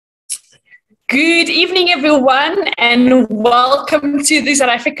Good evening, everyone, and welcome to the South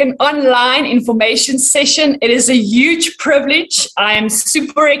African Online Information Session. It is a huge privilege. I am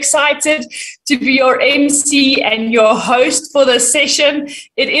super excited to be your MC and your host for this session.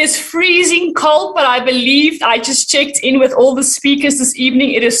 It is freezing cold, but I believe I just checked in with all the speakers this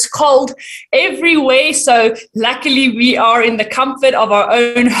evening. It is cold everywhere, so luckily we are in the comfort of our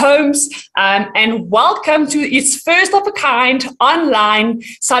own homes. And welcome to its first of a kind online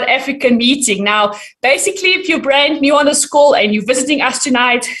South African meeting. Now, basically, if you're brand new on this call and you're visiting us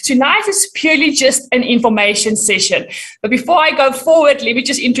tonight is purely just an information session. But before I go forward, let me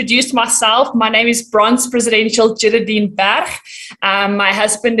just introduce myself. My name is Bronze Presidential Geraldine Berg. My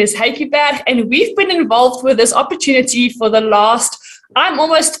husband is Heike Berg, and we've been involved with this opportunity for the last I'm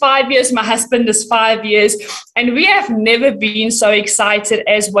almost 5 years. My husband is 5 years, and we have never been so excited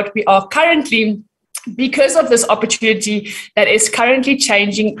as what we are currently because of this opportunity that is currently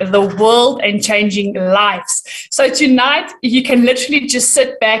changing the world and changing lives. So tonight, you can literally just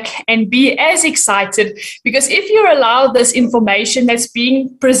sit back and be as excited, because if you allow this information that's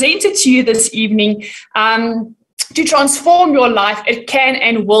being presented to you this evening, to transform your life, it can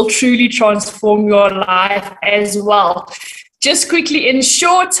and will truly transform your life as well. Just quickly, in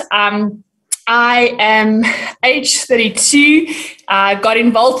short, I am age 32. I got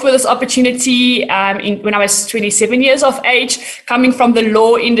involved with this opportunity when I was 27 years of age. Coming from the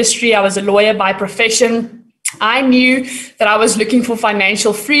law industry, I was a lawyer by profession. I knew that I was looking for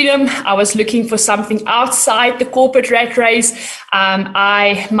financial freedom. I was looking for something outside the corporate rat race.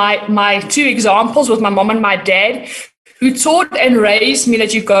 My two examples was my mom and my dad, who taught and raised me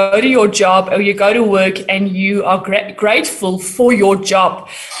that you go to your job or you go to work and you are grateful for your job.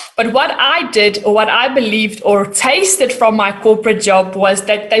 But what I did, or what I believed or tasted from my corporate job, was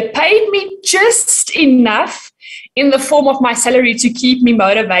that they paid me just enough in the form of my salary to keep me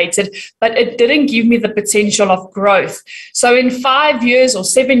motivated, but it didn't give me the potential of growth. So in 5 years or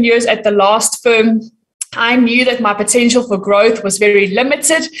 7 years at the last firm, I knew that my potential for growth was very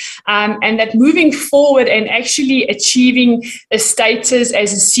limited, and that moving forward and actually achieving a status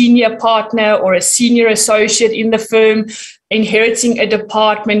as a senior partner or a senior associate in the firm, inheriting a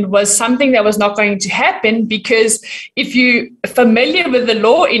department, was something that was not going to happen. Because if you're familiar with the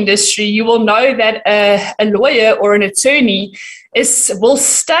law industry, you will know that a lawyer or an attorney will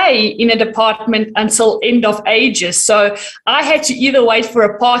stay in a department until end of ages. So I had to either wait for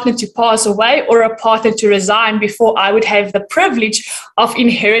a partner to pass away or a partner to resign before I would have the privilege of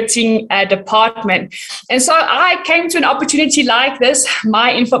inheriting a department. And so I came to an opportunity like this.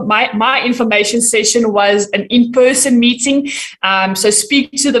 My information session was an in-person meeting. So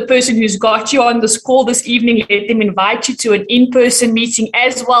speak to the person who's got you on this call this evening. Let them invite you to an in-person meeting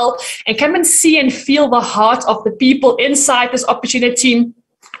as well, and come and see and feel the heart of the people inside this opportunity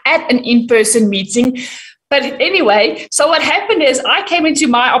at an in-person meeting. But anyway, so what happened is I came into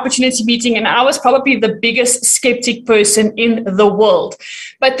my opportunity meeting and I was probably the biggest skeptic person in the world.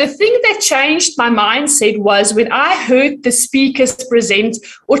 But the thing that changed my mindset was when I heard the speakers present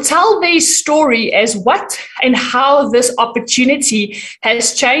or tell their story as what and how this opportunity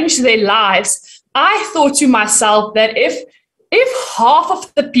has changed their lives. I thought to myself that if half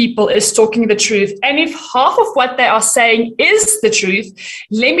of the people is talking the truth, and if half of what they are saying is the truth,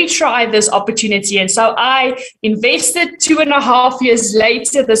 let me try this opportunity. And so I invested 2.5 years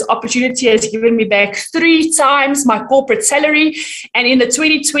later. This opportunity has given me back 3 times my corporate salary. And in the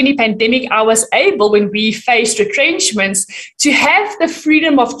 2020 pandemic, I was able, when we faced retrenchments, to have the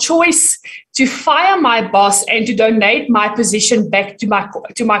freedom of choice to fire my boss and to donate my position back to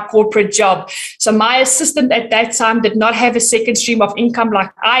my corporate job. So my assistant at that time did not have a second stream of income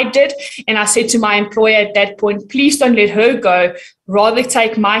like I did. And I said to my employer at that point, please don't let her go. Rather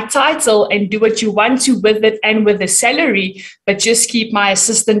take my title and do what you want to with it and with the salary, but just keep my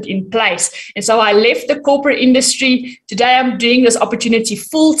assistant in place. And so I left the corporate industry. Today I'm doing this opportunity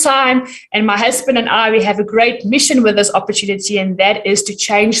full time, and my husband and I, we have a great mission with this opportunity, and that is to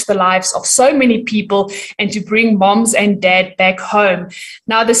change the lives of so many people and to bring moms and dad back home.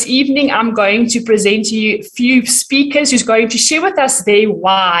 Now this evening I'm going to present to you a few speakers who's going to share with us their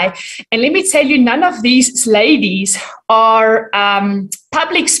why. And let me tell you, none of these ladies are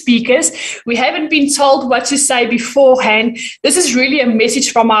public speakers. We haven't been told what to say beforehand. This is really a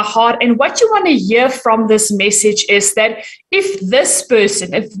message from our heart. And what you want to hear from this message is that if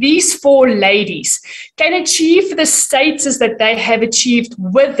these 4 ladies can achieve the status that they have achieved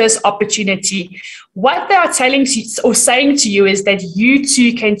with this opportunity, what they are telling you or saying to you is that you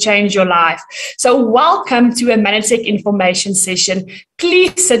too can change your life. So welcome to a Manatech information session.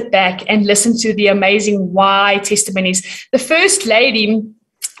 Please sit back and listen to the amazing why testimonies. The first lady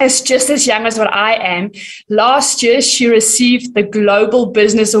is just as young as what I am. Last year, she received the Global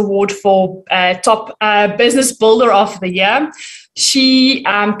Business Award for Top Business Builder of the Year. She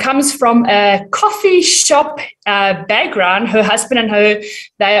comes from a coffee shop background. Her husband and her,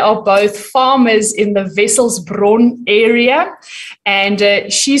 they are both farmers in the Wesselsbron area.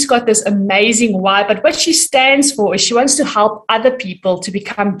 And she's got this amazing why. But what she stands for is she wants to help other people to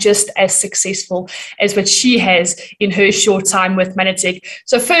become just as successful as what she has in her short time with Manatech.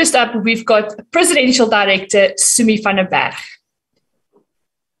 So first up, we've got Presidential Director Sumi van der Berg.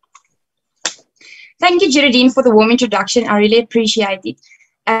 Thank you, Geraldine, for the warm introduction. I really appreciate it.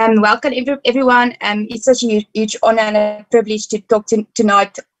 Welcome, everyone. It's such a huge honor and a privilege to talk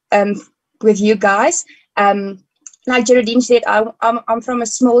tonight with you guys. Like Geraldine said, I'm from a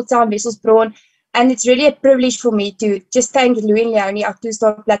small town, Wesselsbron, and it's really a privilege for me to just thank Louis and Leonie, our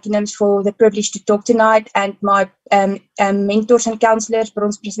two-star platinums, for the privilege to talk tonight, and my mentors and counselors,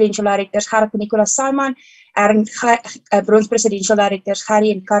 Bronze Presidential Directors, Gerrit and Nicolas Simon, and Bronze Presidential Directors, Gary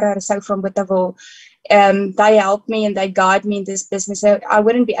and Cara Rousseau from Botawil. They helped me and they guide me in this business. So I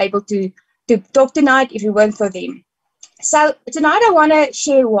wouldn't be able to talk tonight if it weren't for them. So tonight I want to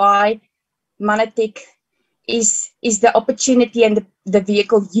share why Manatech is the opportunity and the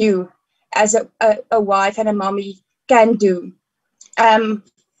vehicle you as a wife and a mommy can do. I'm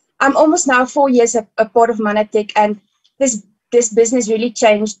almost now 4 years a part of Manatech, and this business really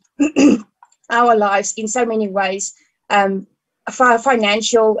changed our lives in so many ways.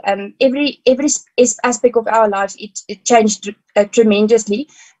 Financial, every aspect of our lives, it changed tremendously.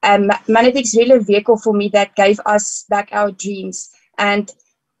 Manatech is really a vehicle for me that gave us back our dreams. And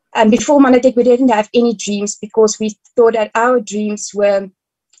before Manatech, we didn't have any dreams because we thought that our dreams were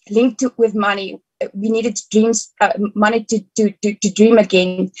linked with money. We needed dreams, money to dream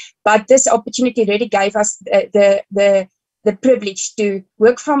again. But this opportunity really gave us the privilege to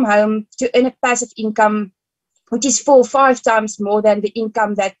work from home, to earn a passive income, which is 4 or 5 times more than the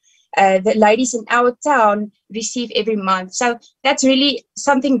income that the ladies in our town receive every month. So that's really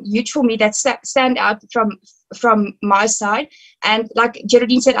something huge for me that stand out from my side. And like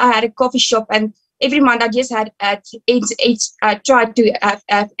Geraldine said, I had a coffee shop, and every month I just had I tried to have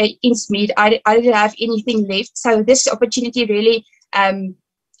ends meet. I didn't have anything left. So this opportunity really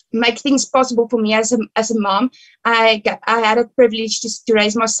make things possible for me as a mom. I had a privilege to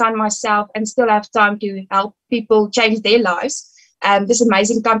raise my son myself and still have time to help people change their lives. This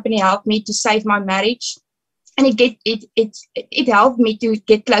amazing company helped me to save my marriage, and it helped me to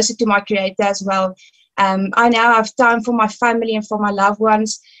get closer to my creator as well. I now have time for my family and for my loved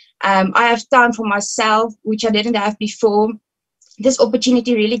ones. I have time for myself, which I didn't have before. This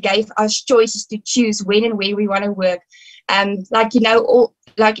opportunity really gave us choices to choose when and where we want to work.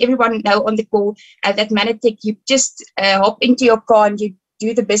 Like everyone know on the call, that Manatech, you just hop into your car and you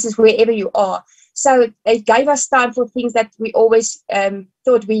do the business wherever you are. So it gave us time for things that we always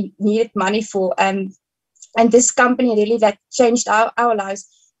thought we needed money for. And this company really that changed our lives.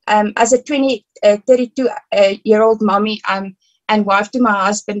 As a 32-year-old mommy and wife to my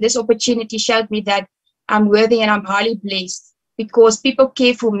husband, this opportunity showed me that I'm worthy and I'm highly blessed because people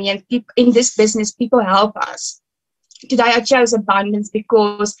care for me, and in this business, people help us. Today I chose abundance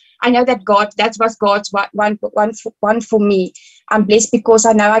because I know that that was God's one for me. I'm blessed because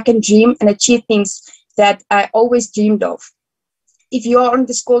I know I can dream and achieve things that I always dreamed of. If you are on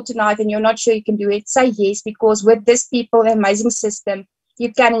this call tonight and you're not sure you can do it, say yes, because with this people, amazing system,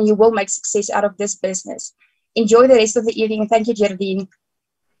 you can and you will make success out of this business. Enjoy the rest of the evening. Thank you, Geraldine.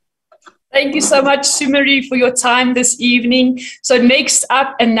 Thank you so much, Sumari, for your time this evening. So next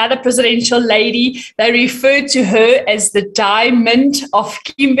up, another presidential lady. They refer to her as the Diamond of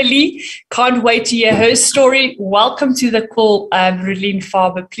Kimberley. Can't wait to hear her story. Welcome to the call, Rulien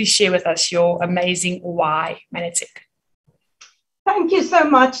Faber. Please share with us your amazing why, Manatech. Thank you so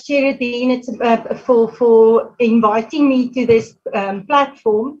much, Geraldine. It's for inviting me to this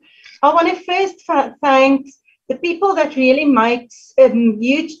platform. I want to first thank the people that really makes a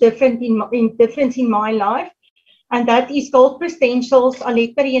huge difference in my life, and that is Gold Presidentials,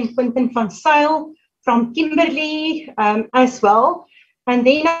 Alec Perry and Quentin van Zyl from Kimberley as well. And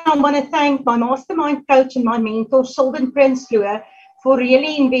then I want to thank my mastermind coach and my mentor, Sheldon Prinsloo, for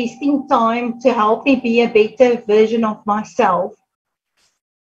really investing time to help me be a better version of myself.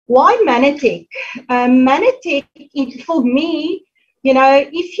 Why Manatech? Manatech, for me, you know,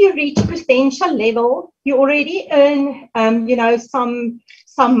 if you reach presidential level, you already earn,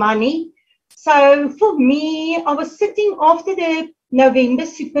 some money. So for me, I was sitting after the November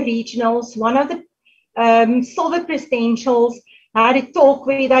Super Regionals, one of the Silver Presidentials, had a talk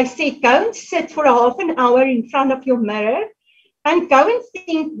where they said, go and sit for a half an hour in front of your mirror and go and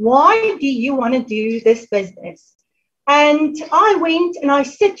think, why do you want to do this business? And I went and I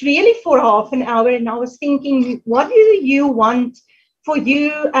sat really for half an hour and I was thinking, what do you want for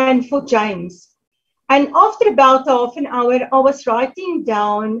you and for James? And after about half an hour, I was writing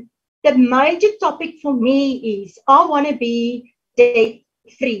down the major topic for me is I want to be debt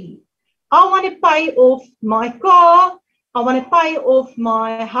free. I want to pay off my car. I want to pay off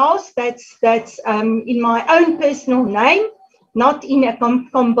my house that's in my own personal name, not in a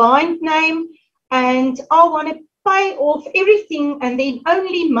combined name. And I want to pay off everything. And then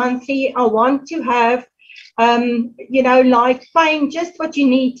only monthly, I want to have, like paying just what you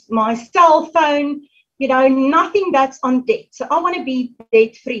need, my cell phone, nothing that's on debt. So I want to be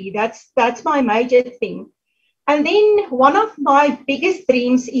debt free. That's my major thing. And then one of my biggest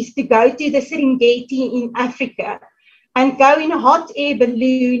dreams is to go to the Serengeti in Africa and go in a hot air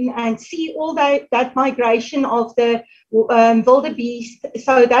balloon and see all that migration of the wildebeest.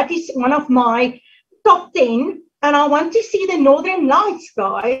 So that is one of my top 10. And I want to see the Northern Lights,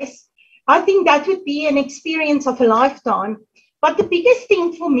 guys. I think that would be an experience of a lifetime. But the biggest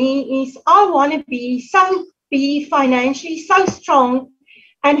thing for me is I want to be financially so strong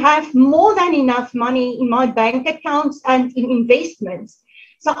and have more than enough money in my bank accounts and in investments.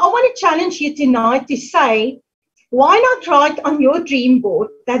 So I want to challenge you tonight to say, why not write on your dream board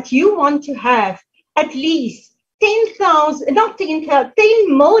that you want to have at least 10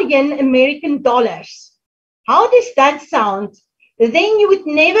 million American dollars? How does that sound? Then you would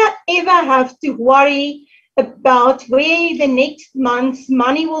never, ever have to worry about where the next month's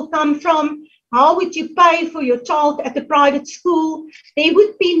money will come from. How would you pay for your child at the private school? There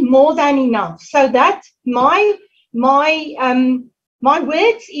would be more than enough. So that my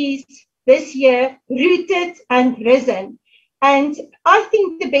words is this year, rooted and risen. And I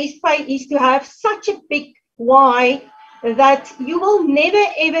think the best way is to have such a big why that you will never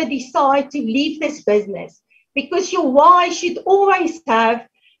ever decide to leave this business, because your why should always have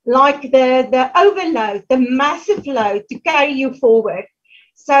like the overload, the massive load to carry you forward.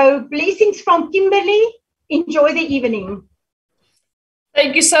 So blessings from Kimberly. Enjoy the evening.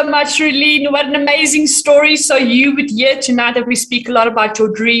 Thank you so much, Rulene. What an amazing story. So you would hear tonight that we speak a lot about your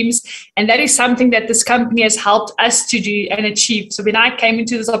dreams, and that is something that this company has helped us to do and achieve. So when I came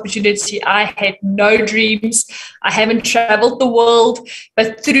into this opportunity, I had no dreams. I haven't traveled the world,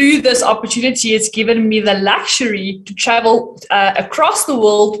 but through this opportunity, it's given me the luxury to travel across the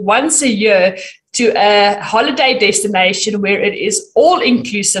world once a year to a holiday destination where it is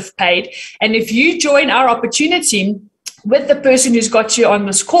all-inclusive paid. And if you join our opportunity with the person who's got you on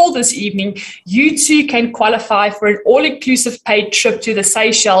this call this evening, you too can qualify for an all-inclusive paid trip to the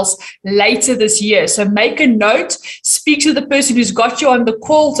Seychelles later this year. So make a note, speak to the person who's got you on the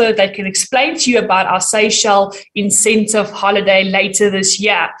call so they can explain to you about our Seychelles incentive holiday later this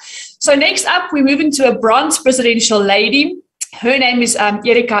year. So next up, we move into a bronze presidential lady. Her name is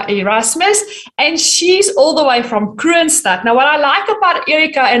Erika Erasmus, and she's all the way from Kroonstad. Now, what I like about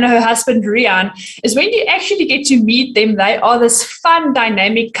Erika and her husband, Rian, is when you actually get to meet them, they are this fun,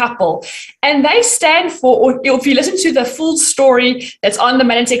 dynamic couple. And they stand for, or if you listen to the full story that's on the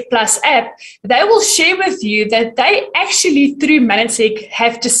Manatech Plus app, they will share with you that they actually, through Manatech,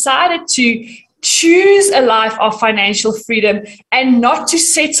 have decided to choose a life of financial freedom and not to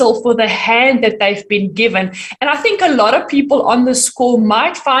settle for the hand that they've been given. And I think a lot of people on this call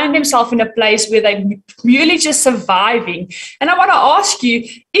might find themselves in a place where they're merely just surviving. And I want to ask you,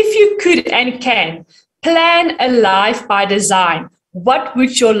 if you could and can plan a life by design, what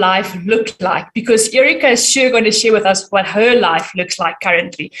would your life look like? Because Erika is sure going to share with us what her life looks like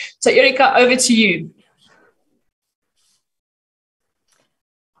currently. So Erika, over to you.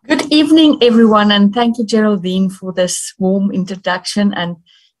 Good evening, everyone, and thank you, Geraldine, for this warm introduction. And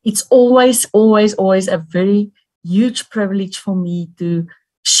it's always a very huge privilege for me to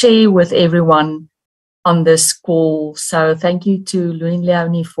share with everyone on this call. So thank you to Louine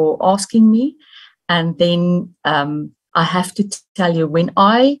Leonie for asking me. And then I have to tell you, when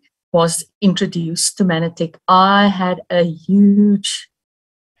I was introduced to Manatech, I had a huge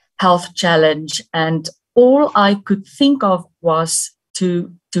health challenge, and all I could think of was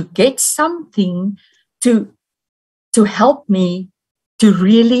to get something to help me to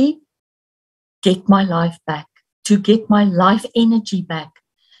really get my life back, to get my life energy back.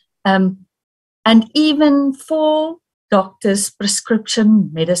 And even for doctors, prescription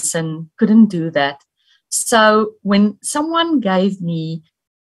medicine couldn't do that. So when someone gave me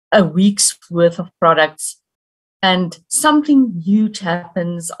a week's worth of products and something huge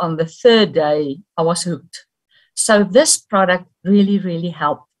happens on the third day, I was hooked. So this product really, really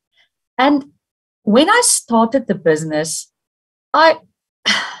helped. And when I started the business,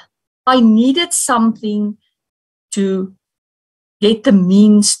 I needed something to get the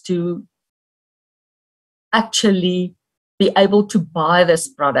means to actually be able to buy these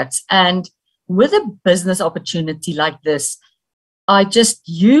products. And with a business opportunity like this, I just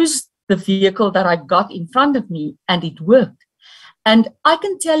used the vehicle that I got in front of me, and it worked. And I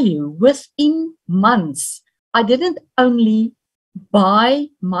can tell you, within months, I didn't only buy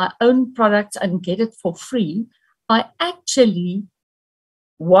my own products and get it for free. I actually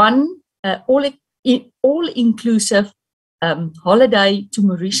won all-inclusive holiday to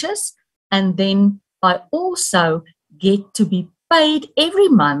Mauritius, and then I also get to be paid every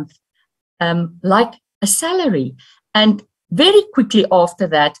month like a salary. And very quickly after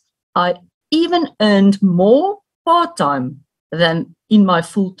that, I even earned more part-time than in my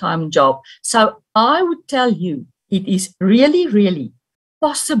full-time job. So I would tell you, it is really, really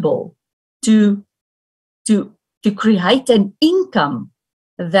possible to create an income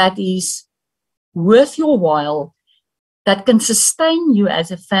that is worth your while, that can sustain you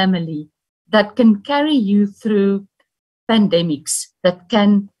as a family, that can carry you through pandemics, that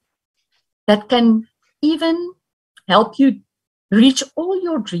can even help you reach all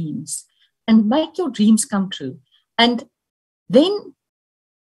your dreams and make your dreams come true. And then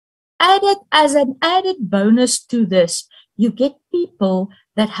added as an added bonus to this, you get people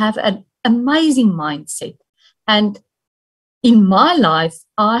that have an amazing mindset. And in my life,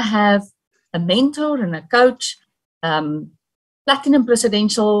 I have a mentor and a coach, Platinum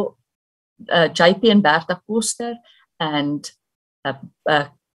Presidential JP and Bertha Koster, and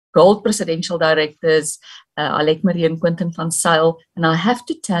Gold Presidential Directors, Alec Marie and Quentin van Zyl. And I have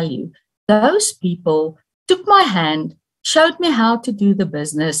to tell you, those people took my hand, showed me how to do the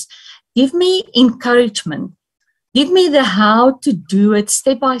business, give me encouragement, give me the how to do it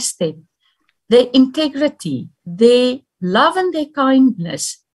step by step, their integrity, their love and their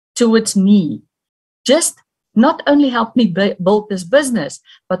kindness towards me just not only helped me build this business,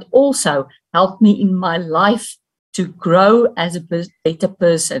 but also helped me in my life to grow as a better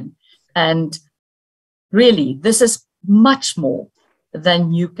person. And really, this is much more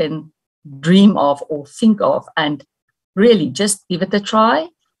than you can dream of or think of. And really, just give it a try.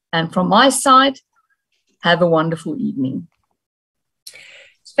 And from my side, have a wonderful evening.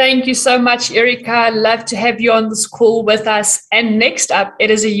 Thank you so much, Erica. I'd love to have you on this call with us. And next up,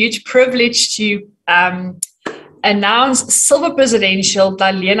 it is a huge privilege to announce Silver Presidential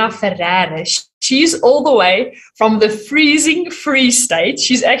Dalena Ferreira. She's all the way from the freezing Free State.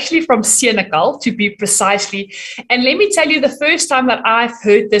 She's actually from Senegal, to be precisely. And let me tell you, the first time that I've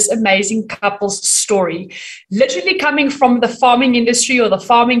heard this amazing couple's story, literally coming from the farming industry or the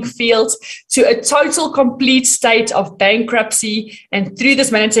farming fields to a total complete state of bankruptcy. And through this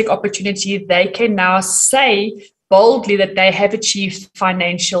Manatech opportunity, they can now say boldly that they have achieved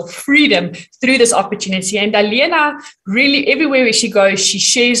financial freedom through this opportunity. And Dalena, really, everywhere where she goes, she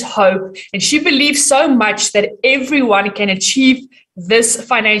shares hope, and she believes so much that everyone can achieve this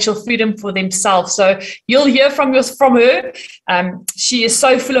financial freedom for themselves. So you'll hear from her. She is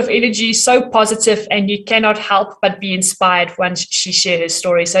so full of energy, so positive, and you cannot help but be inspired once she shares her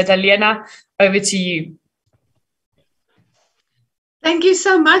story. So Dalena, over to you. Thank you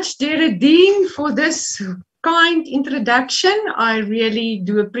so much, Geraldine, for this kind introduction. I really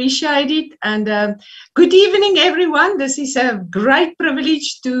do appreciate it. And good evening, everyone. This is a great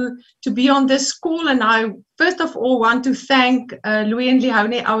privilege to be on this call. And I first of all want to thank Louis and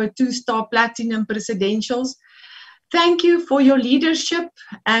Leone, our 2-star Platinum Presidentials. Thank you for your leadership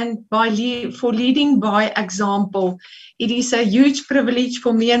and for leading by example. It is a huge privilege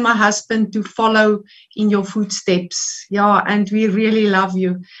for me and my husband to follow in your footsteps. Yeah, and we really love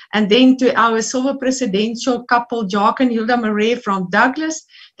you. And then to our Silver Presidential couple, Jacques and Hilda Marais from Douglas,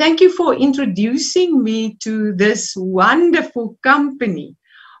 thank you for introducing me to this wonderful company.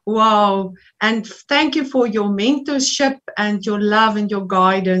 Wow. And thank you for your mentorship and your love and your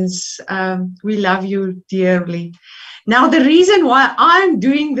guidance. We love you dearly. Now, the reason why I'm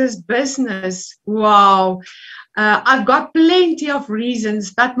doing this business, wow, I've got plenty of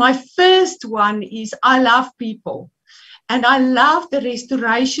reasons, but my first one is I love people. And I love the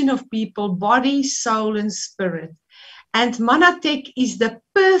restoration of people, body, soul, and spirit. And Manatech is the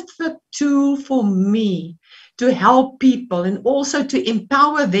perfect tool for me to help people and also to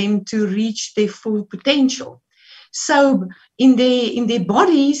empower them to reach their full potential. So in their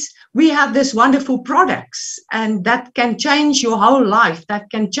bodies, we have these wonderful products, and that can change your whole life, that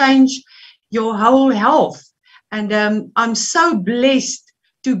can change your whole health. And I'm so blessed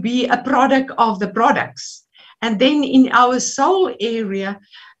to be a product of the products. And then in our soul area,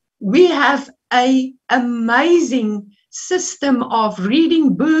 we have an amazing system of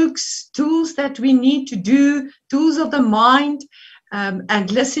reading books, tools that we need to do, tools of the mind,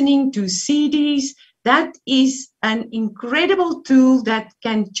 and listening to CDs. That is an incredible tool that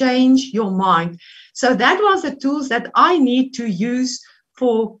can change your mind. So that was the tools that I need to use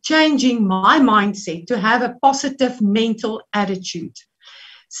for changing my mindset, to have a positive mental attitude.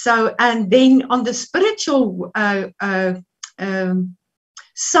 So, and then on the spiritual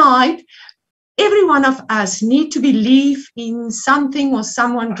side, every one of us need to believe in something or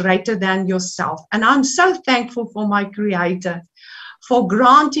someone greater than yourself. And I'm so thankful for my Creator for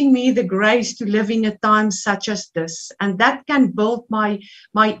granting me the grace to live in a time such as this. And that can build my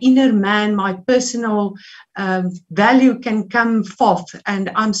inner man, my personal value can come forth. And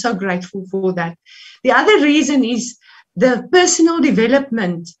I'm so grateful for that. The other reason is the personal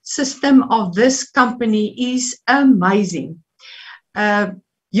development system of this company is amazing.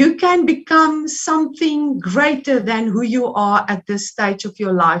 You can become something greater than who you are at this stage of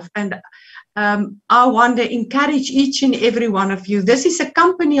your life. And I want to encourage each and every one of you. This is a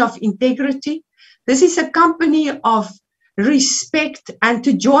company of integrity. This is a company of respect. And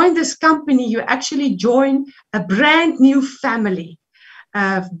to join this company, you actually join a brand new family,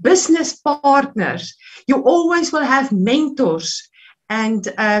 business partners. You always will have mentors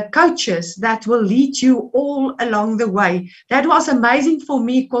and coaches that will lead you all along the way. That was amazing for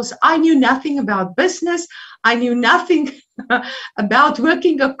me because I knew nothing about business. I knew nothing about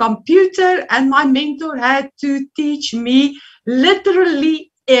working a computer, and my mentor had to teach me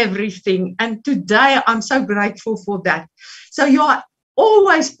literally everything. And today I'm so grateful for that. So you are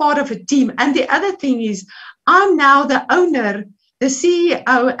always part of a team. And the other thing is, I'm now the owner, the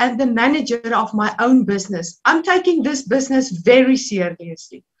CEO and the manager of my own business. I'm taking this business very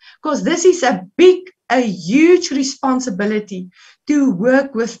seriously because this is a huge responsibility to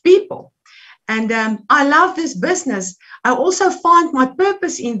work with people. And I love this business. I also find my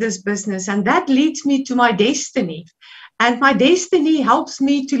purpose in this business, and that leads me to my destiny. And my destiny helps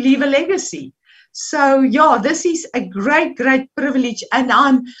me to leave a legacy. So yeah, this is a great, great privilege. And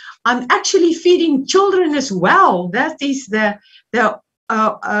I'm actually feeding children as well. That is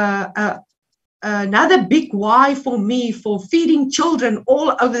another big why for me, for feeding children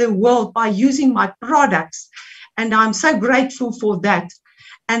all over the world by using my products. And I'm so grateful for that.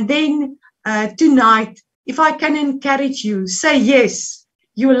 And then tonight, if I can encourage you, say yes.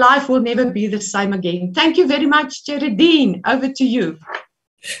 Your life will never be the same again. Thank you very much, Geraldine. Over to you.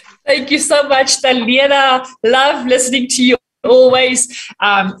 Thank you so much, Talena. Love listening to you always.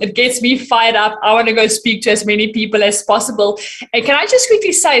 It gets me fired up. I want to go speak to as many people as possible. And can I just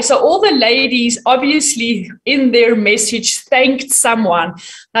quickly say, so all the ladies obviously in their message thanked someone.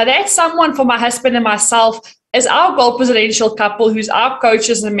 Now that someone for my husband and myself is our Gold Presidential couple, who's our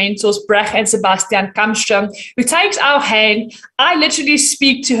coaches and mentors, Brach and Sebastian Kamstrom, who takes our hand. I literally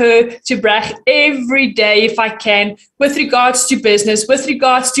speak to her, to Brach, every day if I can, with regards to business, with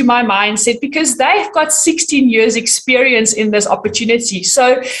regards to my mindset, because they've got 16 years experience in this opportunity.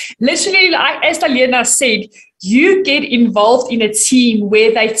 So literally, as Talena said, you get involved in a team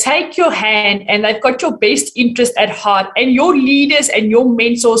where they take your hand and they've got your best interest at heart, and your leaders and your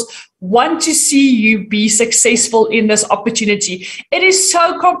mentors want to see you be successful in this opportunity. It is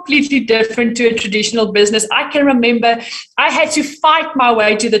so completely different to a traditional business. I can remember I had to fight my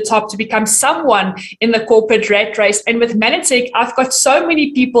way to the top to become someone in the corporate rat race. And with Manatech, I've got so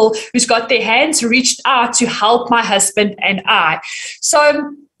many people who's got their hands reached out to help my husband and I.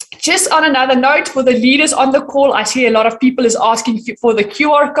 So just on another note, for the leaders on the call, I see a lot of people is asking for the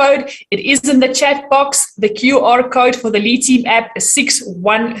QR code. It is in the chat box. The QR code for the Lead Team app is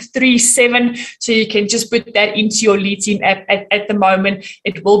 6137. So you can just put that into your Lead Team app at the moment.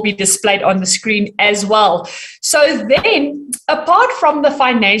 It will be displayed on the screen as well. So then, apart from the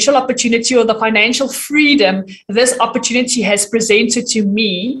financial opportunity or the financial freedom this opportunity has presented to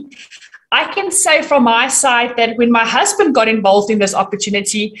me, I can say from my side that when my husband got involved in this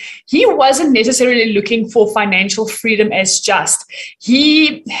opportunity, he wasn't necessarily looking for financial freedom as just.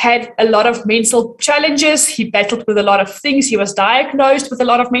 He had a lot of mental challenges. He battled with a lot of things. He was diagnosed with a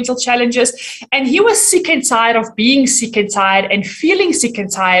lot of mental challenges, and he was sick and tired of being sick and tired and feeling sick and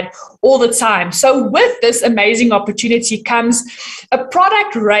tired all the time. So with this amazing opportunity comes a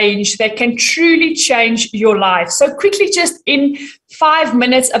product range that can truly change your life. So quickly, just in 5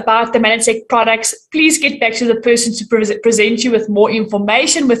 minutes about the Manatech products, please get back to the person to present you with more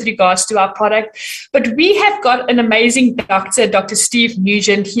information with regards to our product. But we have got an amazing doctor, Dr. Steve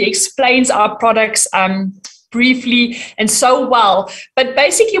Nugent. He explains our products briefly and so well. But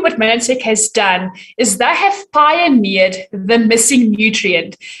basically what Manatech has done is they have pioneered the missing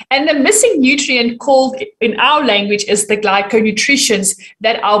nutrient. And the missing nutrient, called in our language, is the glyconutrients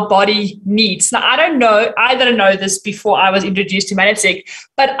that our body needs. Now, I didn't know this before I was introduced to Manatech,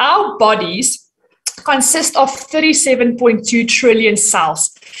 but our bodies consist of 37.2 trillion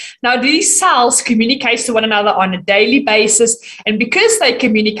cells. Now, these cells communicate to one another on a daily basis, and because they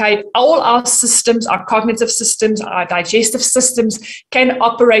communicate, all our systems, our cognitive systems, our digestive systems can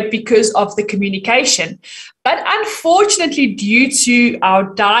operate because of the communication. But unfortunately, due to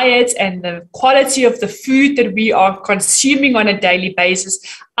our diet and the quality of the food that we are consuming on a daily basis,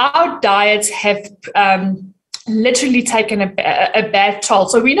 our diets have literally taken a bad toll.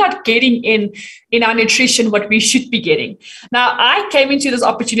 So we're not getting in our nutrition what we should be getting. Now, I came into this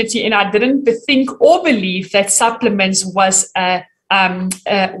opportunity and I didn't think or believe that supplements was a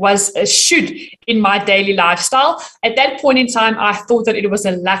should in my daily lifestyle. At that point in time, I thought that it was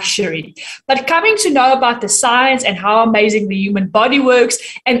a luxury. But coming to know about the science and how amazing the human body works,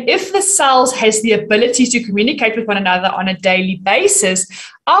 and if the cells has the ability to communicate with one another on a daily basis,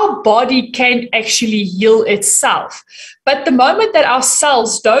 our body can actually heal itself. But the moment that our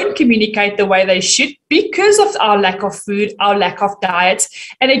cells don't communicate the way they should because of our lack of food, our lack of diets,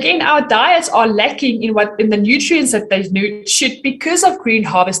 and again, our diets are lacking in the nutrients that they should because of green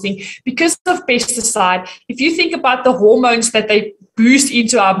harvesting, because of pesticide. If you think about the hormones that they boost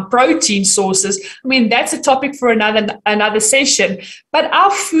into our protein sources, I mean, that's a topic for another session. But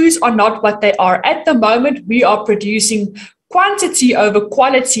our foods are not what they are. At the moment, we are producing quantity over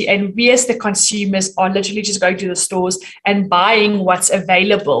quality, and we as the consumers are literally just going to the stores and buying what's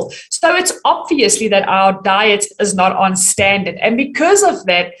available. So it's obviously that our diet is not on standard, and because of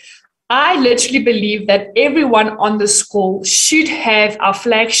that, I literally believe that everyone on this call should have our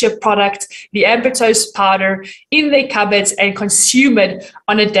flagship product, the Ambatose powder, in their cupboards and consume it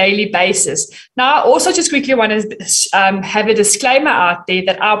on a daily basis. Now, I also just quickly want to have a disclaimer out there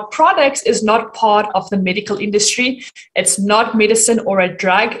that our product is not part of the medical industry. It's not medicine or a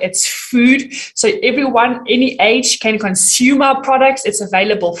drug. It's food. So everyone, any age, can consume our products. It's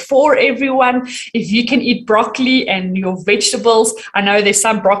available for everyone. If you can eat broccoli and your vegetables, I know there's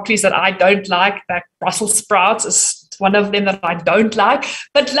some broccolis that I don't like Brussels sprouts is one of them that I don't like.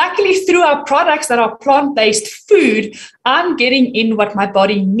 But luckily, through our products that are plant-based food, I'm getting in what my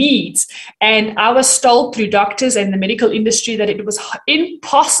body needs. And I was told through doctors and the medical industry that it was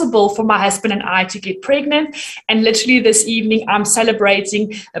impossible for my husband and I to get pregnant. And literally this evening, I'm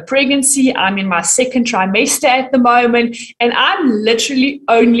celebrating a pregnancy. I'm in my second trimester at the moment, and I'm literally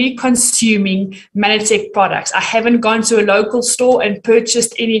only consuming Manatech products. I haven't gone to a local store and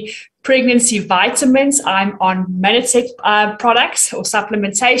purchased any pregnancy vitamins. I'm on Manatech products or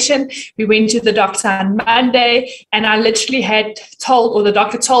supplementation. We went to the doctor on Monday, and I literally had told, or the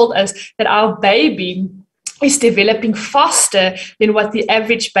doctor told us, that our baby is developing faster than what the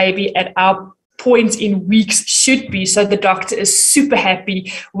average baby at our point in weeks should be. So the doctor is super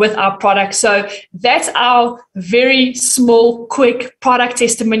happy with our product. So that's our very small, quick product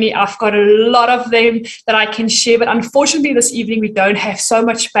testimony. I've got a lot of them that I can share, but unfortunately this evening we don't have so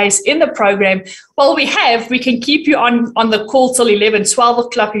much space in the program. Well, we can keep you on the call till 11, 12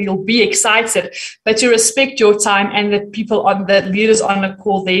 o'clock, and you'll be excited. But to respect your time and the people on the leaders on the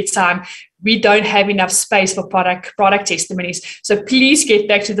call, their time, we don't have enough space for product testimonies. So please get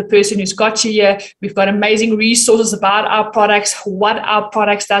back to the person who's got you here. We've got amazing resources about our products, what our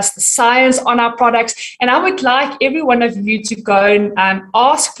products does, the science on our products. And I would like every one of you to go and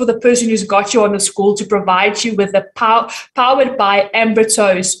ask for the person who's got you on the school to provide you with the powered by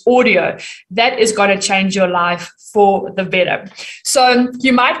Ambatose audio. That is going to change your life for the better. So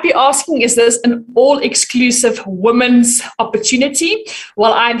you might be asking, is this an all-exclusive women's opportunity?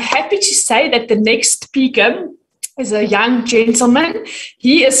 Well, I'm happy to say that the next speaker is a young gentleman.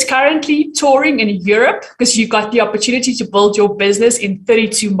 He is currently touring in Europe because you got the opportunity to build your business in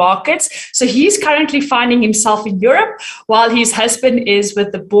 32 markets. So he's currently finding himself in Europe while his husband is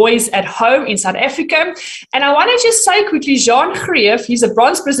with the boys at home in South Africa. And I want to just say quickly, Jean Greef, he's a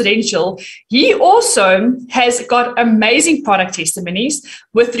bronze presidential. He also has got amazing product testimonies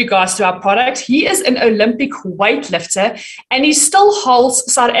with regards to our product. He is an Olympic weightlifter and he still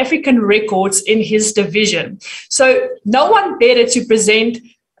holds South African records in his division. So no one better to present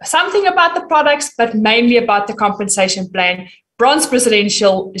something about the products, but mainly about the compensation plan. Bronze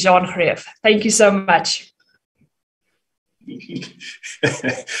presidential, Jean Greef. Thank you so much.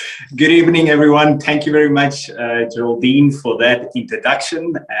 Good evening, everyone. Thank you very much, Geraldine, for that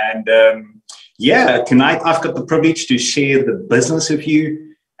introduction. And tonight I've got the privilege to share the business with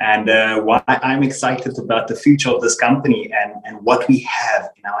you. and why I'm excited about the future of this company and what we have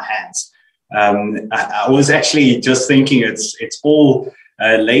in our hands. I was actually just thinking it's all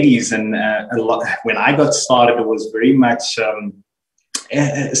ladies, and when I got started, it was very much.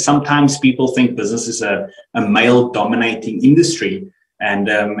 Sometimes people think business is a male-dominating industry, and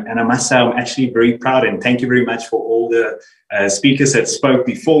I must say I'm actually very proud, and thank you very much for all the speakers that spoke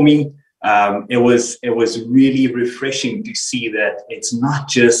before me. It was really refreshing to see that it's not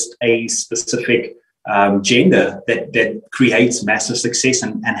just a specific gender that creates massive success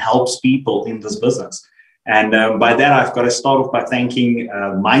and helps people in this business. And by that, I've got to start off by thanking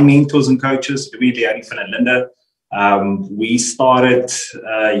my mentors and coaches, Louis, Leonie, and Linda. We started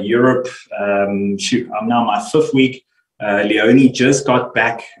Europe, I'm now my 5th week. Leonie just got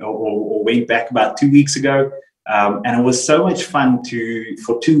back or went back about 2 weeks ago. And it was so much fun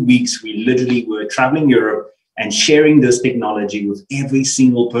for 2 weeks, we literally were traveling Europe and sharing this technology with every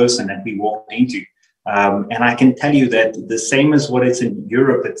single person that we walked into. And I can tell you that the same as what it's in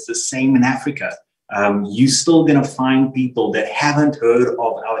Europe, it's the same in Africa. You're still going to find people that haven't heard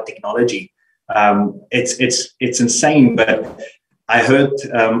of our technology. It's insane, but I heard,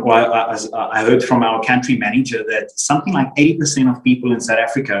 I heard from our country manager that something like 80% of people in South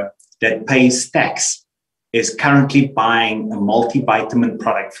Africa that pays tax is currently buying a multivitamin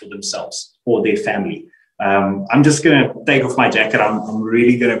product for themselves or their family. I'm just going to take off my jacket. I'm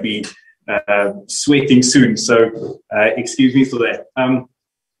really going to be sweating soon, so excuse me for that.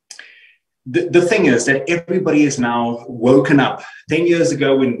 The thing is that everybody is now woken up. 10 years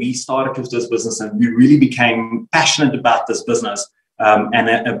ago when we started with this business and we really became passionate about this business and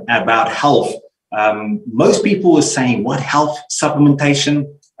about health, most people were saying, what health supplementation?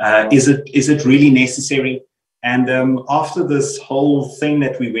 Is it really necessary? And after this whole thing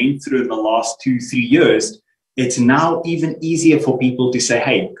that we went through in the last 2-3 years, it's now even easier for people to say,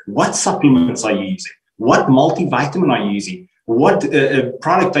 hey, what supplements are you using? What multivitamin are you using? What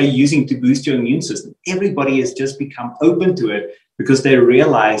product are you using to boost your immune system? Everybody has just become open to it because they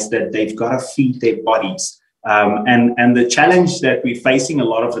realize that they've got to feed their bodies. And the challenge that we're facing a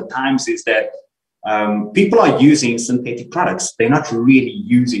lot of the times is that people are using synthetic products. They're not really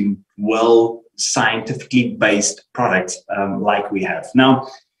using well scientifically based products like we have. Now,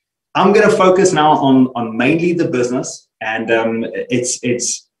 I'm going to focus now on mainly the business, and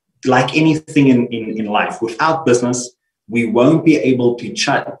it's like anything in life. Without business, we won't be able to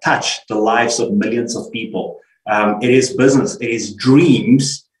touch the lives of millions of people. It is business, it is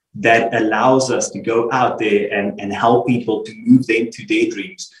dreams that allows us to go out there and help people to move them to their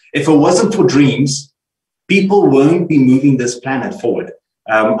dreams. If it wasn't for dreams, people won't be moving this planet forward.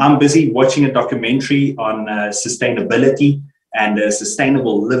 I'm busy watching a documentary on sustainability and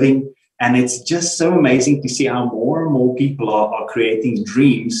sustainable living. And it's just so amazing to see how more and more people are creating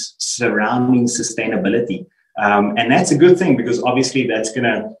dreams surrounding sustainability. And that's a good thing because obviously that's going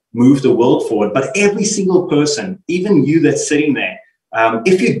to move the world forward. But every single person, even you that's sitting there,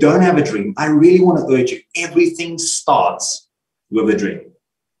 if you don't have a dream, I really want to urge you, everything starts with a dream.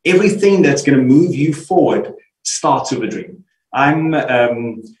 Everything that's going to move you forward starts with a dream. I'm,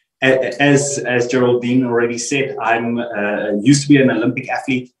 as Geraldine already said, I'm used to be an Olympic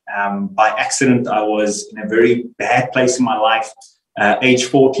athlete. By accident, I was in a very bad place in my life. Age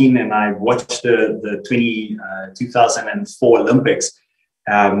 14, and I watched the 2004 Olympics.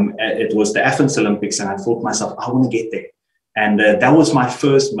 It was the Athens Olympics, and I thought to myself, I want to get there. And that was my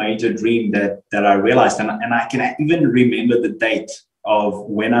first major dream that I realized. And I can even remember the date of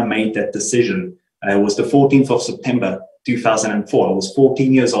when I made that decision. It was the 14th of September, 2004. I was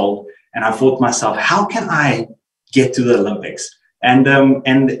 14 years old, and I thought to myself, how can I get to the Olympics? And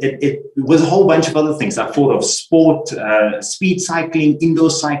it was a whole bunch of other things. I thought of sport, speed cycling,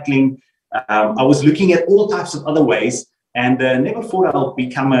 indoor cycling. I was looking at all types of other ways, and never thought I'll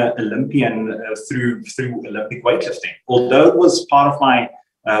become an Olympian through Olympic weightlifting. Although it was part of my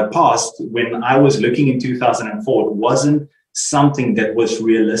past, when I was looking in 2004, it wasn't something that was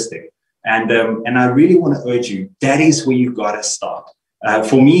realistic. And I really want to urge you, that is where you've got to start.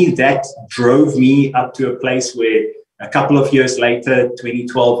 For me, that drove me up to a place where a couple of years later,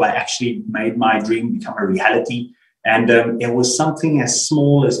 2012, I actually made my dream become a reality. And it was something as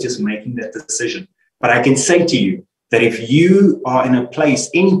small as just making that decision. But I can say to you that if you are in a place,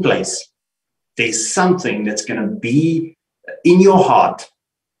 any place, there's something that's going to be in your heart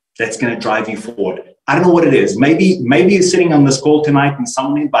that's going to drive you forward. I don't know what it is. Maybe you're sitting on this call tonight and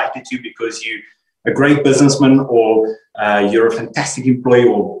someone invited you because you're a great businessman, or you're a fantastic employee,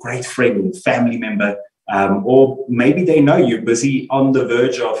 or great friend or family member. Or maybe they know you're busy on the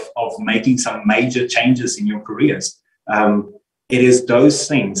verge of making some major changes in your careers. it is those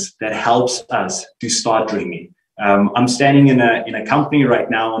things that helps us to start dreaming. I'm standing in a company right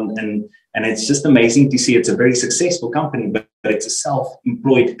now, and it's just amazing to see. It's a very successful company, but it's a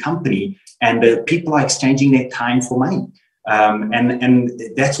self-employed company, and people are exchanging their time for money. And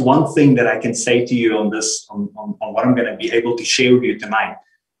that's one thing that I can say to you on what I'm going to be able to share with you tonight.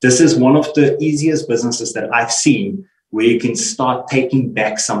 This is one of the easiest businesses that I've seen where you can start taking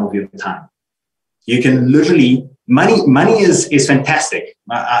back some of your time. You can literally, money is fantastic.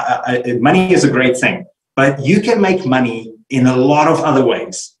 Money is a great thing, but you can make money in a lot of other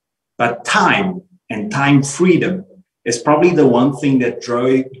ways. But time and time freedom is probably the one thing that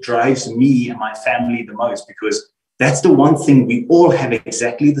drives me and my family the most, because that's the one thing we all have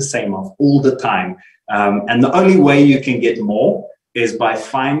exactly the same of all the time. And the only way you can get more is by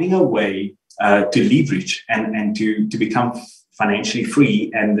finding a way to leverage and to become financially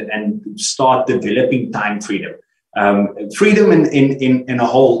free and start developing time freedom. Freedom in a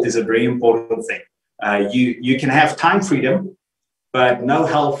whole is a very important thing. You can have time freedom, but no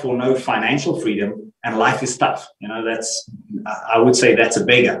health or no financial freedom, and life is tough. I would say that's a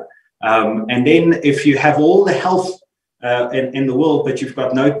beggar. And then if you have all the health in the world, but you've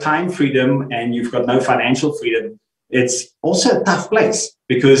got no time freedom and you've got no financial freedom, it's also a tough place,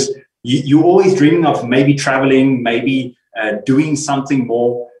 because you're always dreaming of maybe traveling, maybe doing something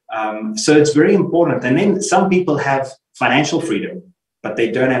more. So it's very important. And then some people have financial freedom, but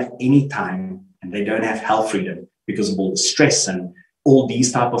they don't have any time, and they don't have health freedom because of all the stress and all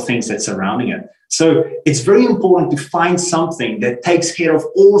these type of things that's surrounding it. So it's very important to find something that takes care of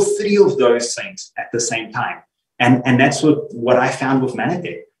all three of those things at the same time. And that's what I found with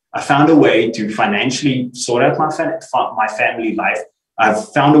Manatech. I found a way to financially sort out my family life.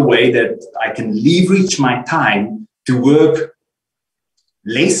 I've found a way that I can leverage my time to work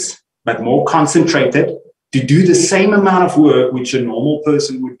less, but more concentrated, to do the same amount of work which a normal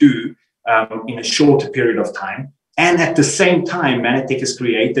person would do in a shorter period of time. And at the same time, Manatech has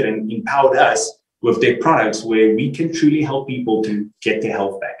created and empowered us with their products where we can truly help people to get their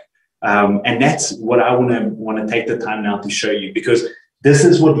health back. And that's what I want to take the time now to show you, because this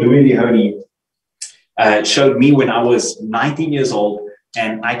is what Louis Leone showed me when I was 19 years old.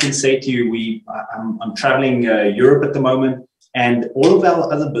 And I can say to you, I'm traveling Europe at the moment, and all of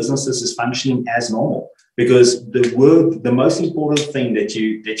our other businesses is functioning as normal, because the most important thing that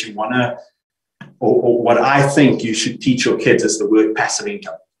you want to, or what I think you should teach your kids, is the word passive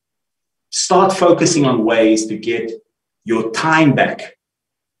income. Start focusing on ways to get your time back,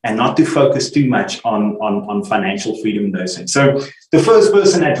 and not to focus too much on financial freedom and those things. So the first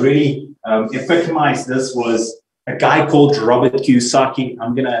person that really epitomized this was a guy called Robert Kiyosaki.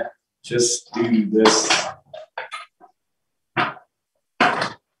 I'm going to just do this. All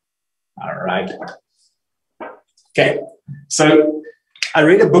right. Okay. So I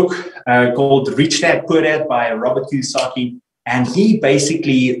read a book called Rich Dad, Poor Dad by Robert Kiyosaki. And he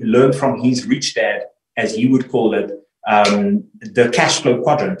basically learned from his rich dad, as he would call it, the cash flow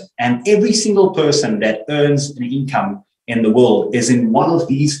quadrant. And every single person that earns an income in the world is in one of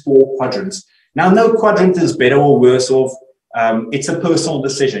these four quadrants. Now, no quadrant is better or worse off. It's a personal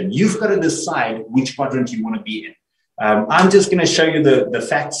decision. You've got to decide which quadrant you want to be in. I'm just going to show you the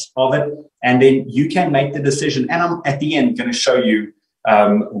facts of it, and then you can make the decision. And I'm at the end going to show you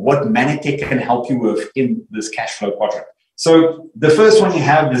what Manatech can help you with in this cash flow quadrant. So the first one you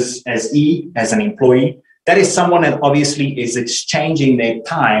have is as an employee. That is someone that obviously is exchanging their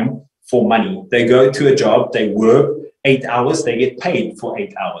time for money. They go to a job, they work 8 hours, they get paid for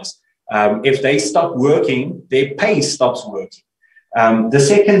 8 hours. If they stop working, their pay stops working. The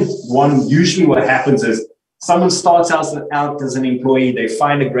second one, usually what happens is someone starts out as an employee, they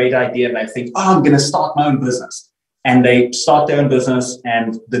find a great idea and they think, oh, I'm going to start my own business. And they start their own business,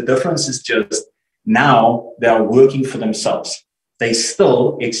 and the difference is just now they are working for themselves. They're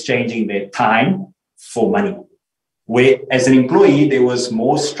still exchanging their time for money. Where as an employee, there was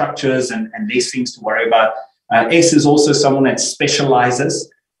more structures and less things to worry about. S is also someone that specializes,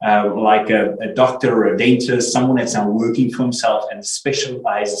 like a doctor or a dentist, someone that's now working for himself and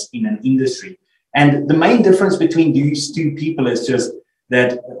specializes in an industry. And the main difference between these two people is just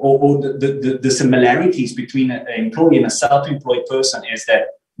that, or the similarities between an employee and a self-employed person is that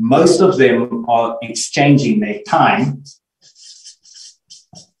most of them are exchanging their time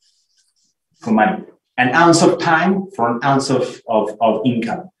for money. An ounce of time for an ounce of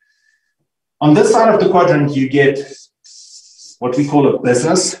income. On this side of the quadrant, you get what we call a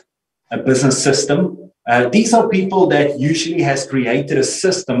business system. These are people that usually has created a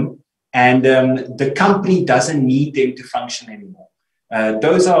system, and the company doesn't need them to function anymore.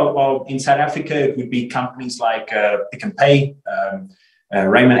 Those are in South Africa, it would be companies like Pick n Pay,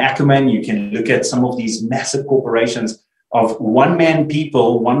 Raymond Ackerman. You can look at some of these massive corporations of one-man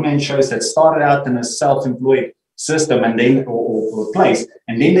shows that started out in a self-employed system and then or place,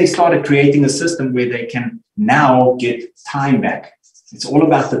 and then they started creating a system where they can now get time back. It's all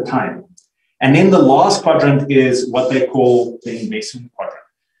about the time. And then the last quadrant is what they call the investment quadrant.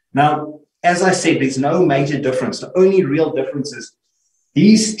 Now, as I said, there's no major difference. The only real difference is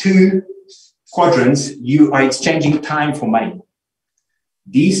these two quadrants, you are exchanging time for money.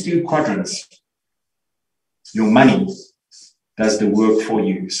 These two quadrants, your money does the work for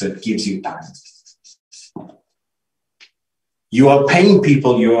you, so it gives you time. You are paying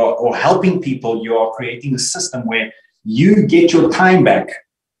people, or helping people, you are creating a system where you get your time back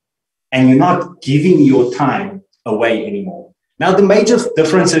and you're not giving your time away anymore. Now, the major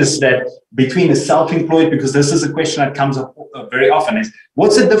difference is that between a self-employed, because this is a question that comes up very often, is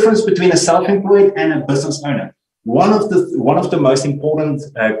what's the difference between a self-employed and a business owner? One of the most important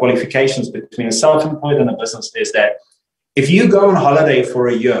qualifications between a self-employed and a business is that if you go on holiday for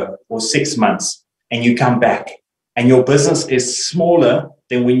a year or 6 months and you come back and your business is smaller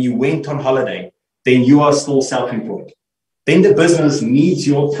than when you went on holiday, then you are still self-employed. Then the business needs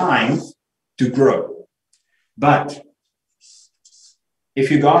your time to grow. But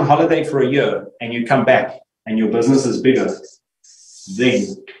if you go on holiday for a year and you come back and your business is bigger, then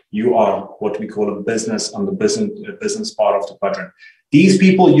you are what we call a business on the business part of the quadrant. These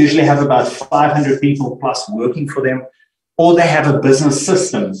people usually have about 500 people plus working for them, or they have a business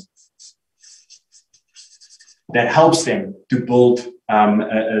system that helps them to build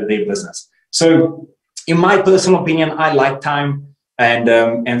their business. So in my personal opinion, I like time.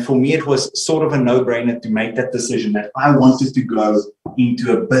 And for me, it was sort of a no-brainer to make that decision that I wanted to go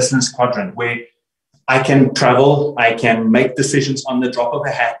into a business quadrant where I can travel, I can make decisions on the drop of a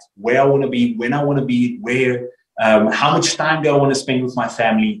hat, where I want to be, when I want to be, where, how much time do I want to spend with my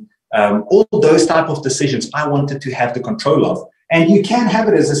family, all those type of decisions I wanted to have the control of. And you can have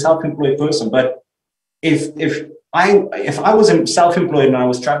it as a self-employed person, but if I was self-employed and I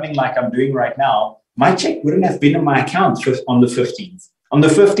was traveling like I'm doing right now, my check wouldn't have been in my account on the 15th. On the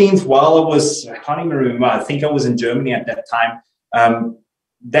 15th, while I can't even remember, I think I was in Germany at that time,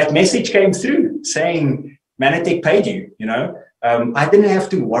 that message came through saying, Manatech paid you, I didn't have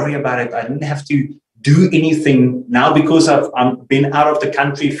to worry about it. I didn't have to do anything now because I've been out of the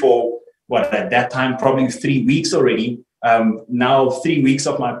country for, at that time, probably 3 weeks already. Now 3 weeks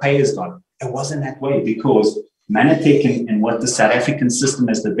of my pay is gone. It wasn't that way because Manatech and what the South African system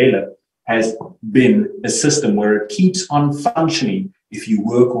has developed has been a system where it keeps on functioning if you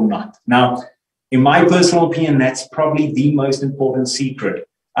work or not. Now, in my personal opinion, that's probably the most important secret.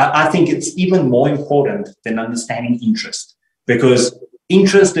 I think it's even more important than understanding interest, because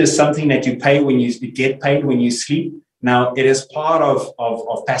interest is something that you pay when you get paid when you sleep. Now, it is part